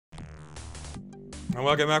And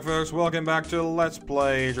welcome back, folks. Welcome back to Let's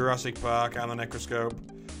Play Jurassic Park and the Necroscope.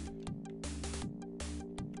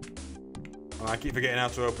 And I keep forgetting how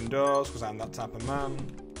to open doors because I'm that type of man.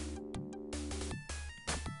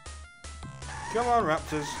 Come on,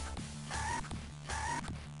 raptors.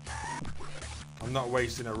 I'm not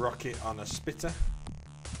wasting a rocket on a spitter.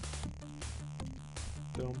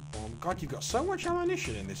 God, you've got so much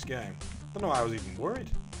ammunition in this game. Don't know why I was even worried.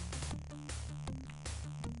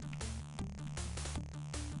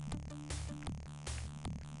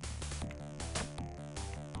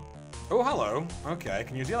 Oh, hello. Okay,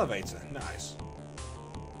 can use the elevator. Nice.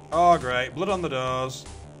 Oh, great. Blood on the doors.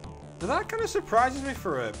 That kind of surprises me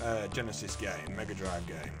for a Genesis game, Mega Drive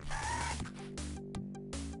game.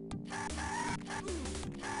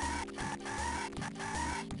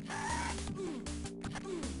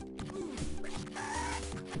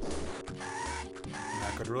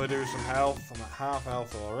 I could really do some health. I'm at half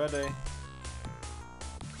health already.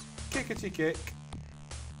 Kickety kick.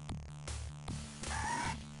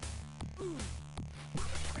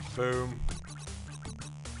 Boom.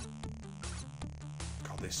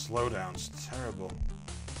 God, this slowdown's terrible.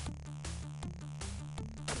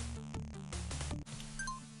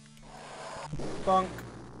 Bonk.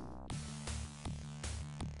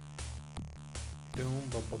 Boom,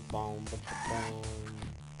 boom, boom, boom, boom, boom.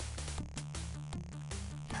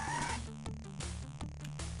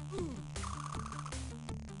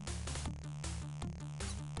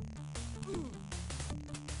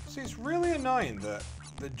 See, it's really annoying that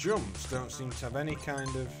the jumps don't seem to have any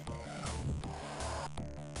kind of...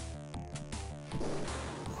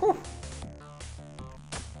 Whew.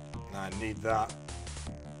 I need that.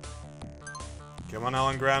 Come on,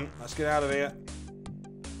 Alan Grant. Let's get out of here.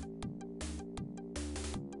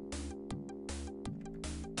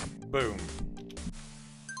 Boom.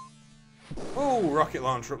 Oh, rocket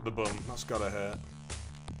launcher up the bum. That's gotta hurt.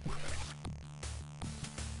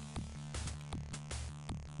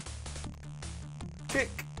 Kick.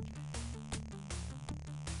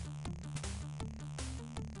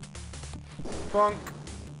 Bonk.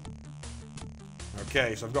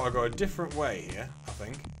 Okay, so I've got to go a different way here, I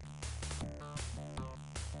think.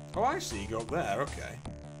 Oh, I see. You go up there. Okay.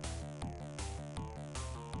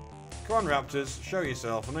 Come on, raptors. Show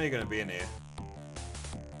yourself. I know you're going to be in here.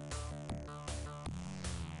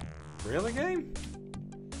 Really, game?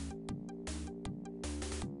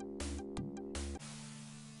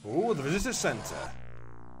 Ooh, the visitor center.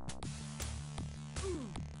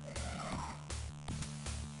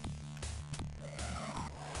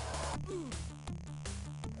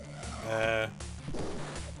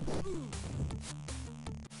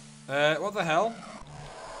 What the hell?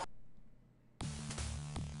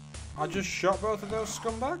 I just shot both of those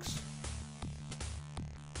scumbags?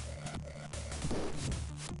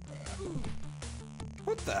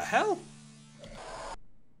 What the hell?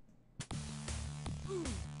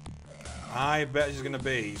 I bet there's going to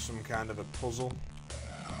be some kind of a puzzle.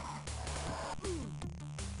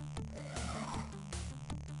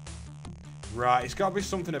 Right, it's got to be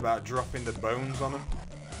something about dropping the bones on them.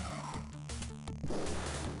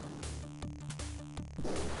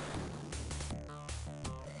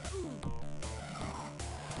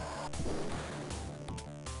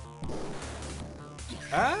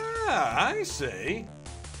 Ah, I see.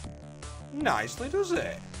 Nicely does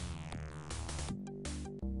it.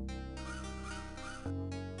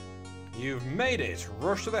 You've made it.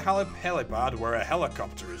 Rush to the helipad where a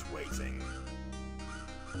helicopter is waiting.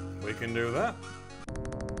 We can do that.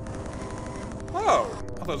 Oh,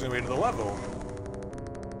 I thought it was going to be another level.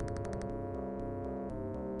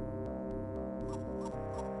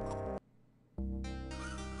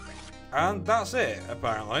 And that's it,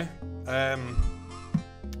 apparently.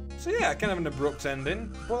 So yeah, kind of an abrupt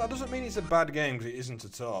ending, but that doesn't mean it's a bad game, because it isn't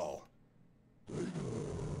at all.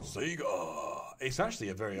 Sega! It's actually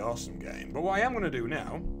a very awesome game, but what I am going to do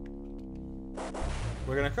now,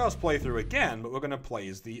 we're going to, of course, play through again, but we're going to play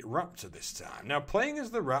as the Raptor this time. Now, playing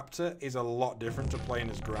as the Raptor is a lot different to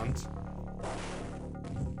playing as Grant.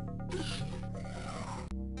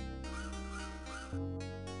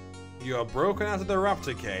 You are broken out of the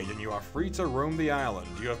raptor cage and you are free to roam the island.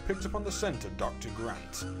 You have picked up on the scent of Dr.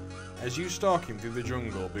 Grant. As you stalk him through the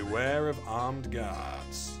jungle, beware of armed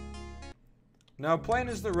guards. Now, playing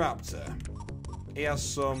as the raptor, he has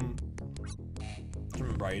some... I can't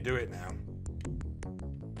remember how you do it now.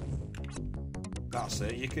 That's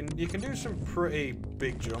it. You can do some pretty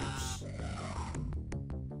big jumps.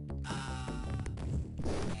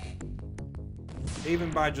 Even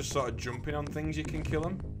by just sort of jumping on things, you can kill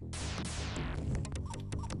him.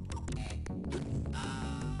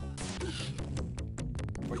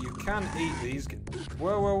 But but you can eat these.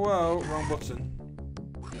 Whoa, whoa, whoa. Wrong button.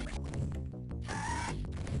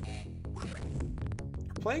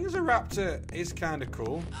 Playing as a raptor is kind of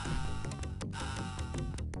cool.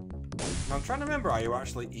 I'm trying to remember how you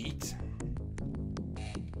actually eat.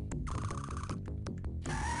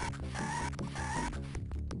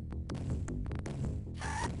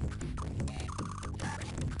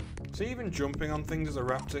 So even jumping on things as a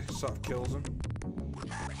raptor sort of kills them.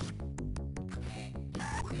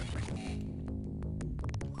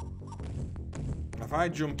 If I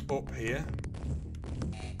jump up here...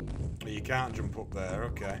 You can't jump up there,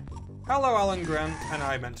 okay. Hello, Alan Grant, and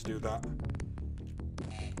I meant to do that.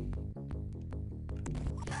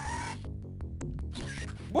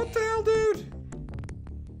 What the hell, dude?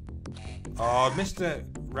 Oh, Mr.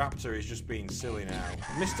 Raptor is just being silly now.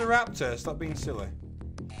 Mr. Raptor, stop being silly.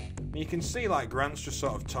 You can see, like, Grant's just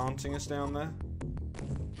sort of taunting us down there.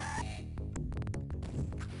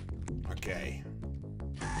 Okay.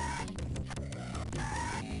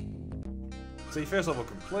 See, first level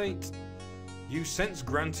complete. You sense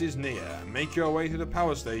Grant is near. Make your way to the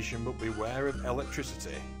power station, but beware of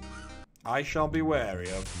electricity. I shall be wary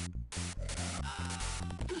of.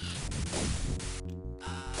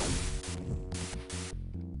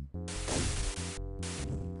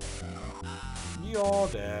 You're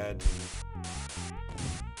dead.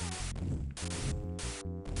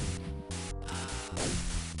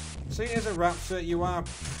 See, as a raptor, you are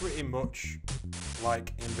pretty much,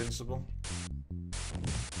 like, invincible.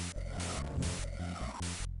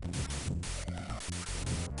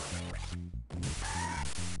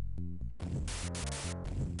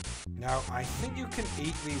 Now, I think you can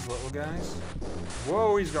eat these little guys.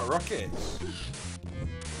 Whoa, he's got rockets.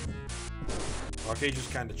 Okay,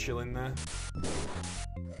 just kind of chilling there.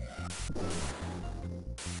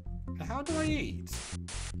 Now, how do I eat?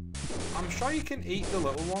 I'm sure you can eat the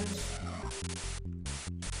little ones.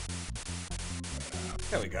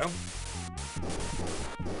 There we go.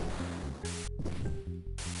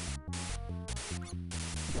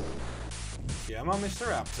 Yeah, I'm on Mr.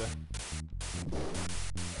 Raptor.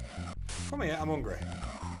 Come here, I'm hungry.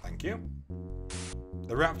 Thank you.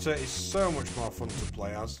 The raptor is so much more fun to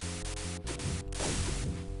play as.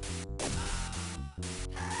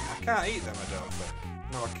 I can't eat them, I don't think.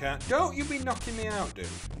 No, I can't. Don't you be knocking me out, dude.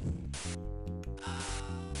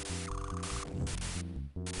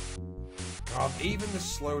 God, even the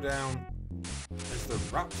slowdown as the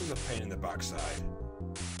raptor's a pain in the backside.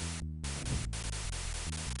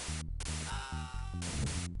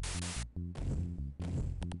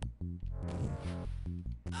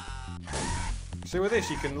 See, with this,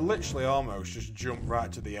 you can literally almost just jump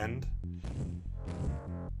right to the end.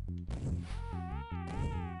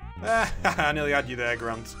 I nearly had you there,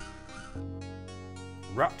 Grant.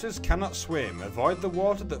 Raptors cannot swim. Avoid the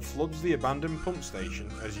water that floods the abandoned pump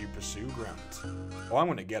station as you pursue Grant. Oh, I'm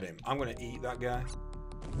going to get him. I'm going to eat that guy.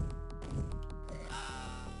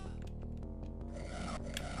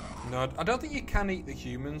 No, I don't think you can eat the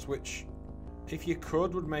humans, which, if you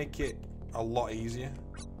could, would make it a lot easier.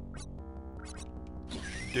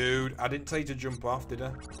 Dude, I didn't tell you to jump off, did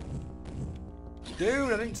I?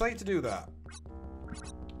 Dude, I didn't tell you to do that.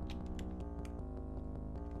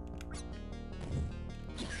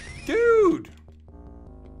 Dude!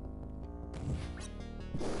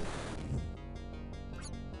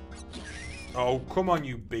 Oh, come on,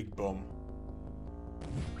 you big bum.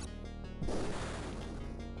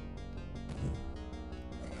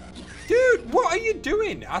 Dude, what are you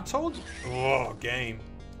doing? I told you. Oh, game.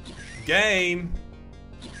 Game.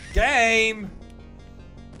 Game!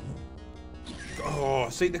 Oh,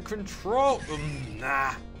 see the control.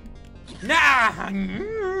 Nah.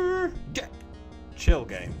 Nah! Chill,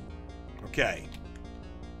 game. Okay.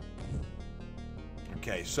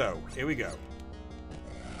 Okay, so, here we go.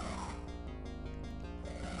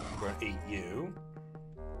 I'm going to eat you.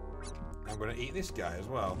 I'm going to eat this guy as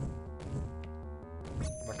well.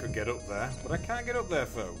 If I could get up there. But I can't get up there,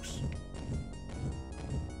 folks.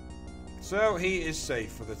 So, he is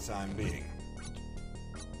safe for the time being.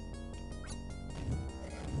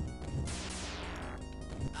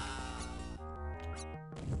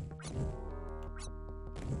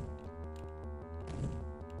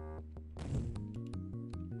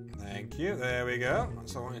 Thank you. There we go.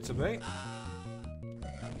 That's how I want it to be.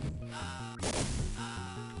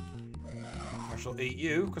 I shall eat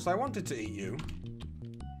you, because I wanted to eat you.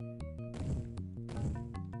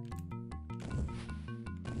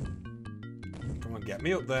 Come on, get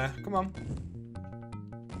me up there. Come on.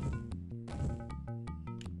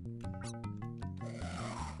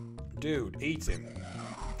 Dude, eat him.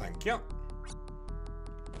 Thank you.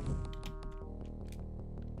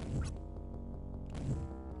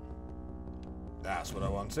 That's what I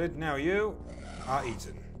wanted. Now you are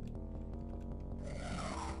eaten.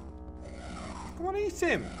 Come on, eat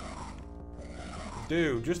him.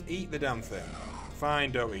 Dude, just eat the damn thing.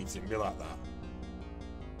 Fine, don't eat him. Be like that.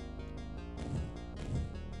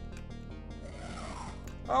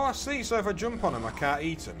 Oh, I see. So if I jump on him, I can't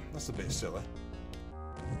eat him. That's a bit silly.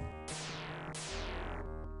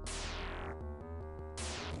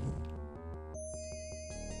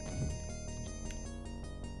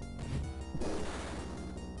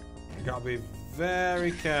 You gotta be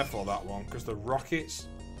very careful that one, because the rockets,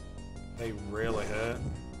 they really hurt.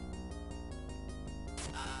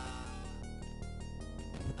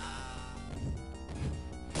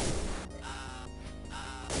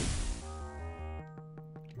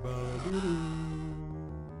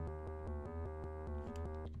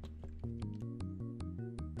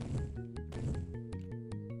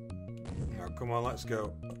 Now, come on, let's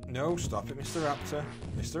go. No, stop it, Mr. Raptor.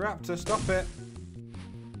 Mr. Raptor, stop it.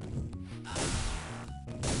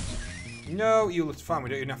 No, you look fine. We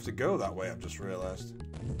don't even have to go that way, I've just realised.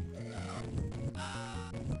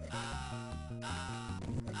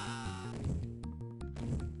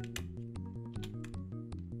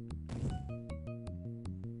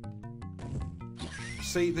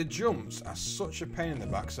 See, the jumps are such a pain in the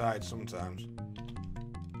backside sometimes.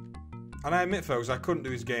 And I admit, folks, I couldn't do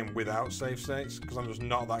this game without save states, because I'm just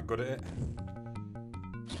not that good at it.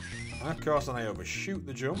 And of course, then I overshoot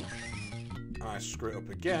the jump. And I screw it up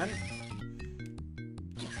again.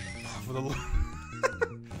 Oh, for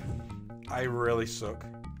the I really suck.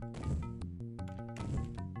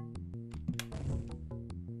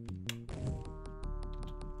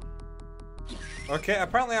 Okay,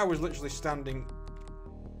 apparently I was literally standing...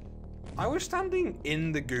 I was standing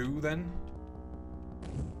in the goo then.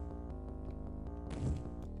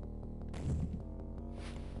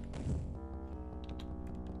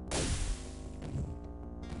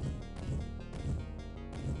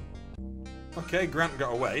 Okay, Grant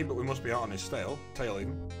got away, but we must be out on his tail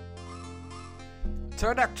even.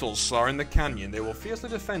 Pterodactyls soar in the canyon. They will fiercely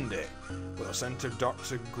defend it, but the scent of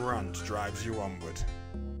Dr. Grant drives you onward.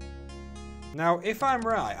 Now, if I'm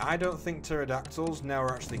right, I don't think pterodactyls now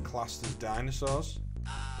are actually classed as dinosaurs.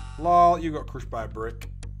 Lol, you got crushed by a brick.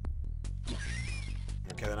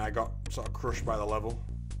 Okay, then I got sort of crushed by the level.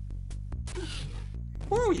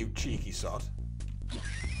 Whoa, you cheeky sod.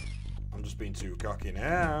 I'm just being too cocky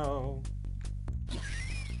now.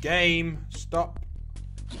 Game, stop.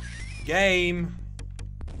 Game.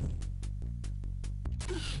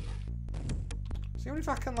 See if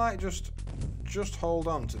I can like just hold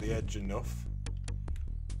on to the edge enough.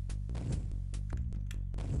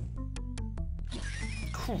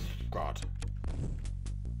 God.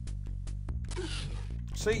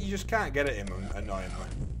 See, you just can't get at him annoyingly.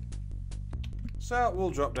 So we'll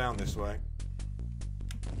drop down this way.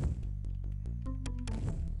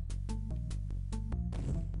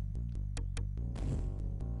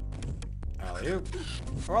 Alley-oop.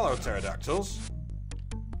 Oh, hello, pterodactyls.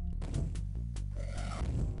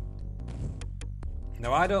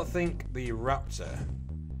 Now, I don't think the raptor...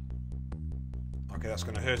 Okay, that's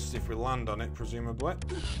going to hurt us if we land on it, presumably.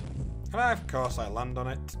 And of course I land on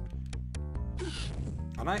it.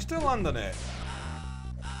 And I still land on it.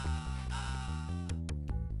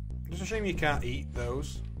 Just a shame you can't eat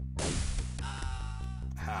those.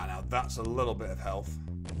 Ah, now that's a little bit of health.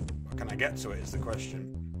 But can I get to it is the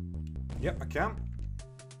question. Yep, I can.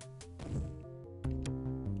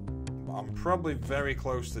 But I'm probably very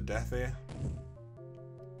close to death here.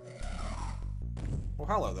 Oh,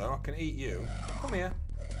 hello, though. I can eat you. Come here.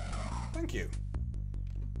 Thank you.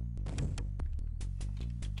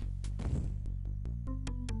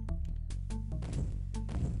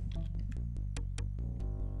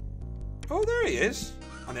 Oh, there he is.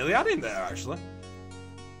 I nearly had him there, actually.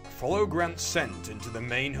 Follow Grant's scent into the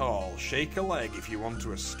main hall. Shake a leg if you want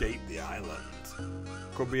to escape the island.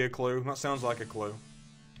 Could be a clue. That sounds like a clue.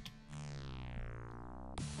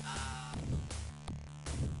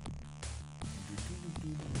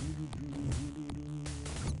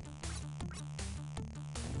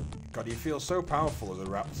 God, you feel so powerful as a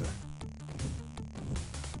raptor.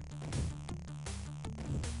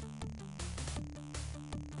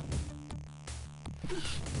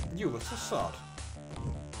 You little sod.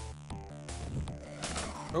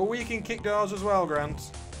 Oh, we can kick doors as well,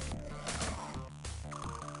 Grant.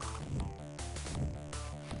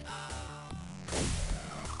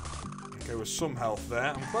 Okay, with some health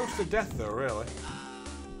there. I'm close to death though, really.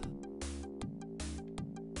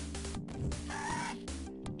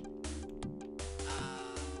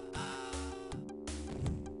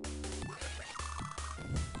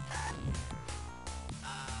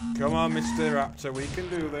 Come on, Mr. Raptor, we can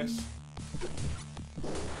do this.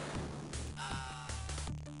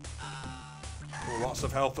 Oh, lots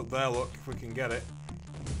of health up there, look, if we can get it.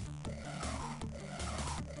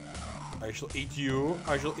 I shall eat you,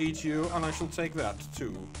 and I shall take that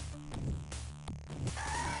too.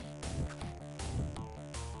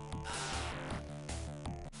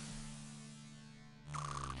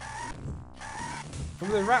 And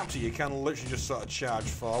with a raptor, you can literally just sort of charge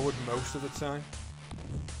forward most of the time.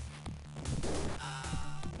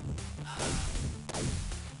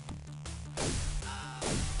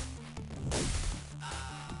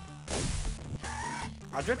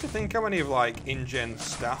 I dread to think how many of like InGen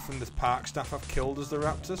staff and this park staff I've killed as the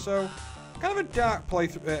raptor, so kind of a dark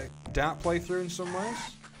playthrough in some ways.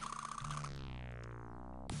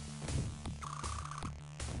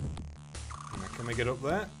 Can we get up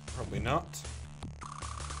there? Probably not.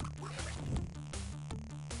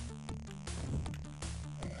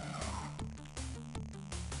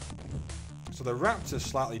 So the raptor's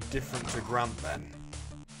slightly different to Grant then.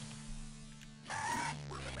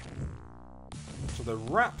 So the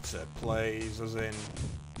raptor plays as in...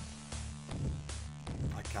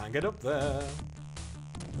 I can't get up there.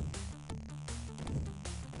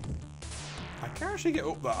 I can't actually get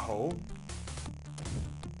up that hole.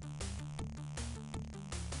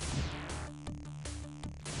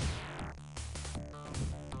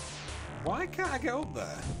 Why can't I get up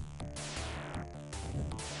there?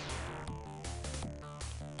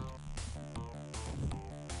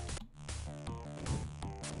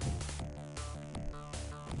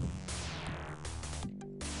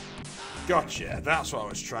 Gotcha, that's what I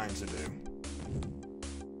was trying to do.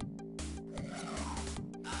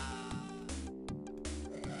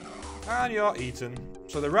 And you're eaten.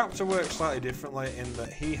 So the raptor works slightly differently in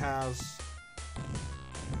that he's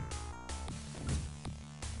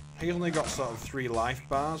only got sort of 3 life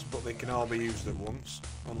bars, but they can all be used at once,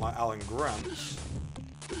 unlike Alan Grant's.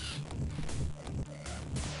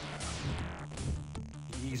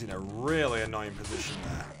 He's in a really annoying position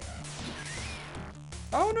there.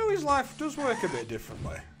 Oh no, his life does work a bit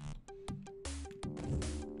differently.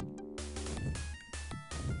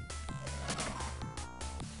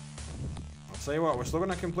 I'll tell you what, we're still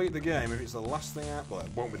going to complete the game if it's the last thing out. Well, it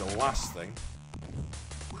won't be the last thing.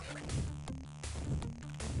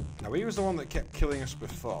 Now, he was the one that kept killing us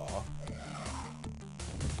before.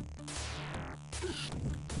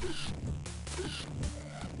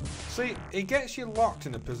 See, he gets you locked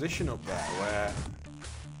in a position up there where...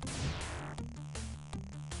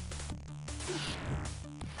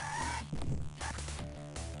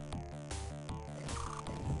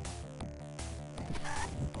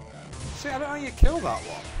 See, I don't know how you kill that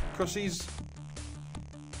one, because he's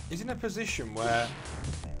in a position where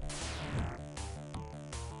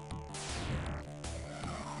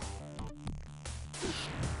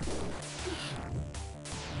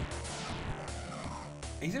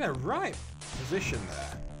he's in a right position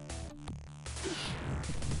there.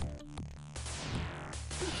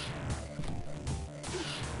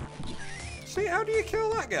 See, how do you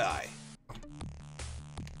kill that guy?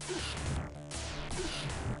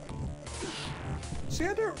 See,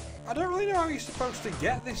 I don't really know how you're supposed to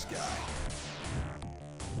get this guy.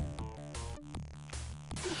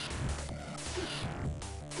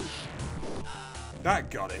 That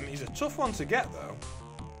got him. He's a tough one to get, though.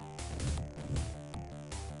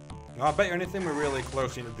 Now, I bet you anything we're really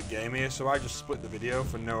close into the game here, so I just split the video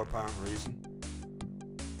for no apparent reason.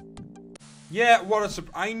 Yeah, what a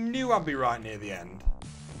I knew I'd be right near the end.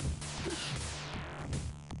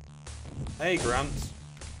 Hey, Grant.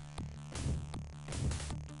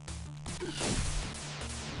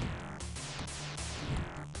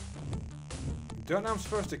 Don't know I'm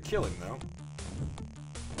supposed to kill him, though.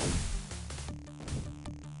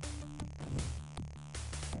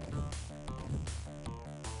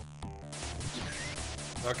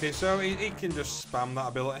 Okay, so he can just spam that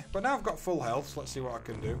ability. But now I've got full health, so let's see what I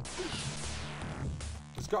can do.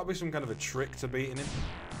 There's got to be some kind of a trick to beating him.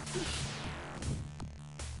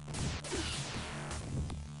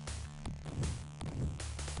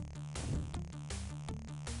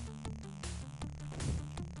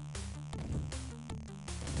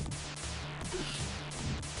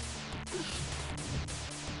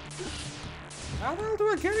 How the hell do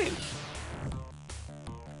I get him?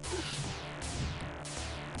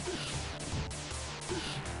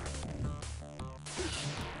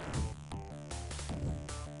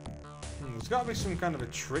 There's got to be some kind of a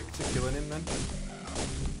trick to killing him then.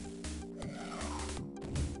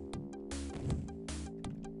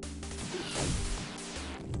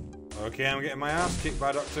 Okay, I'm getting my ass kicked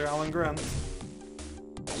by Dr. Alan Grant.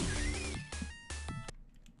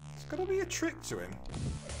 Gotta be a trick to him.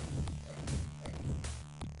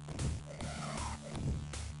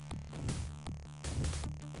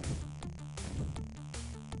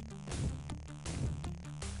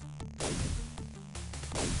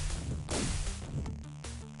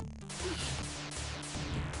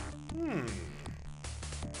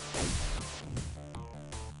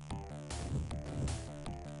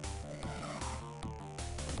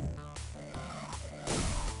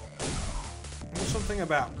 Something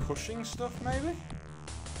about pushing stuff, maybe?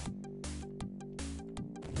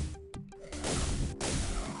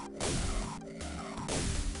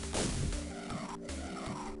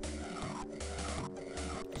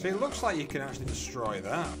 See, it looks like you can actually destroy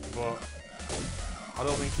that, but I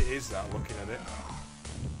don't think it is that, looking at it.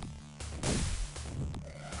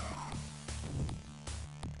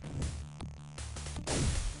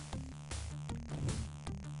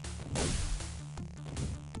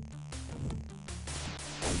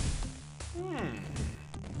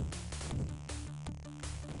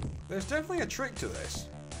 There's definitely a trick to this.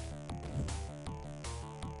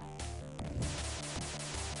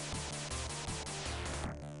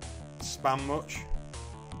 Spam much?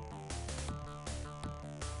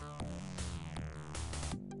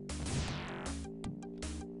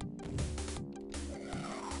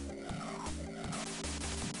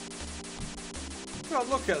 God,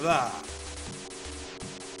 look at that.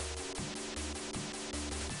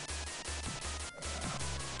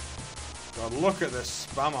 God, look at the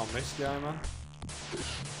spam on this guy, man.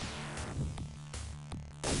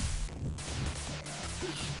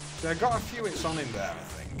 See, I got a few hits on him there, I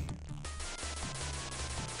think.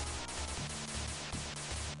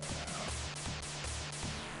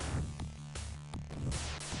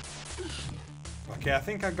 Okay, I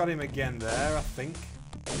think I got him again there, I think.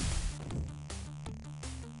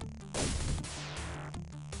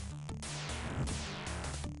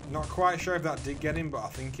 Not quite sure if that did get him, but I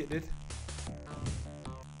think it did.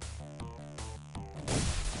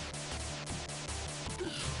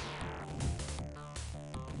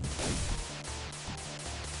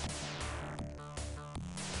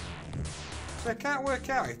 So I can't work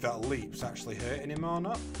out if that leap's actually hurting him or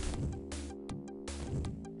not.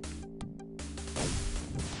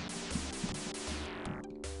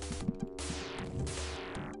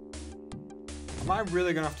 Am I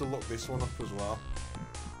really going to have to look this one up as well?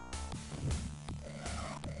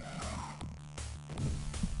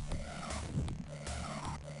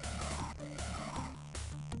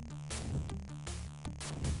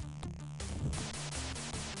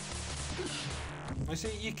 I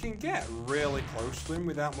see, you can get really close to him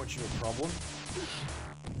without much of a problem.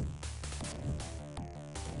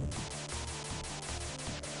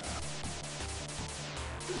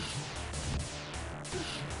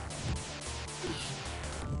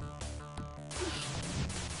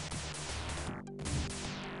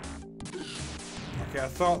 Okay, I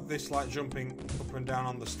thought this like jumping up and down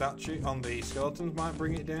on the statue, on the skeletons might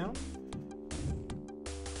bring it down.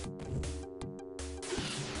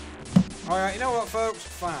 Alright, you know what, folks?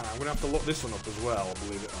 Fine, I'm going to have to look this one up as well,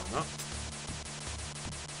 believe it or not.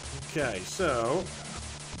 Okay, so...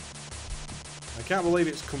 I can't believe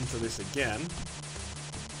it's come to this again.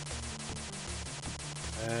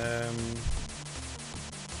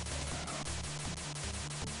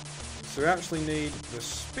 So we actually need the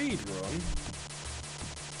speed run.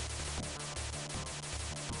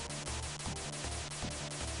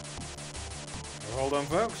 Oh, hold on,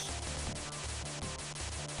 folks.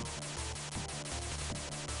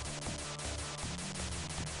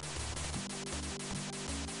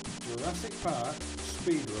 Jurassic Park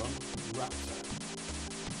speedrun Raptor.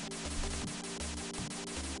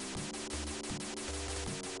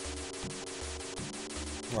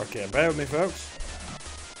 Okay, bear with me, folks.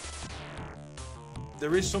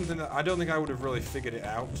 There is something that I don't think I would have really figured it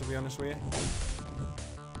out, to be honest with you.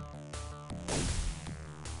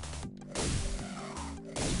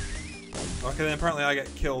 Okay, then apparently I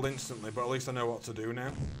get killed instantly, but at least I know what to do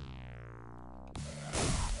now.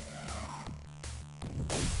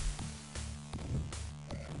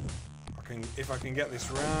 If I can get this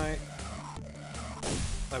right.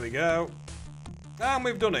 There we go. And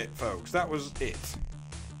we've done it, folks. That was it.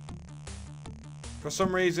 For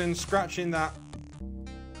some reason, scratching that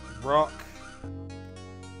rock.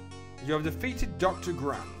 You have defeated Dr.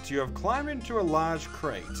 Grant. You have climbed into a large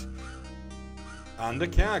crate. And a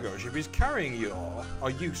cargo ship is carrying you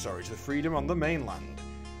to freedom on the mainland.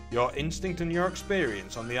 Your instinct and your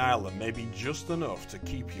experience on the island may be just enough to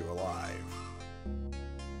keep you alive.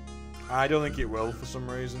 I don't think it will for some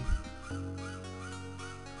reason.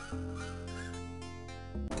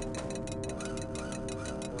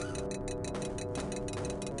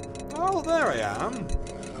 Oh, there I am.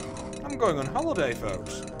 I'm going on holiday,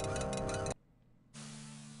 folks.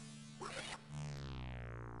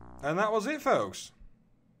 And that was it, folks.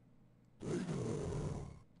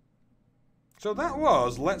 So that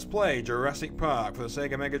was Let's Play Jurassic Park for the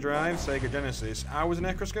Sega Mega Drive, Sega Genesis. I was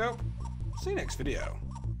Necroscope. See you next video.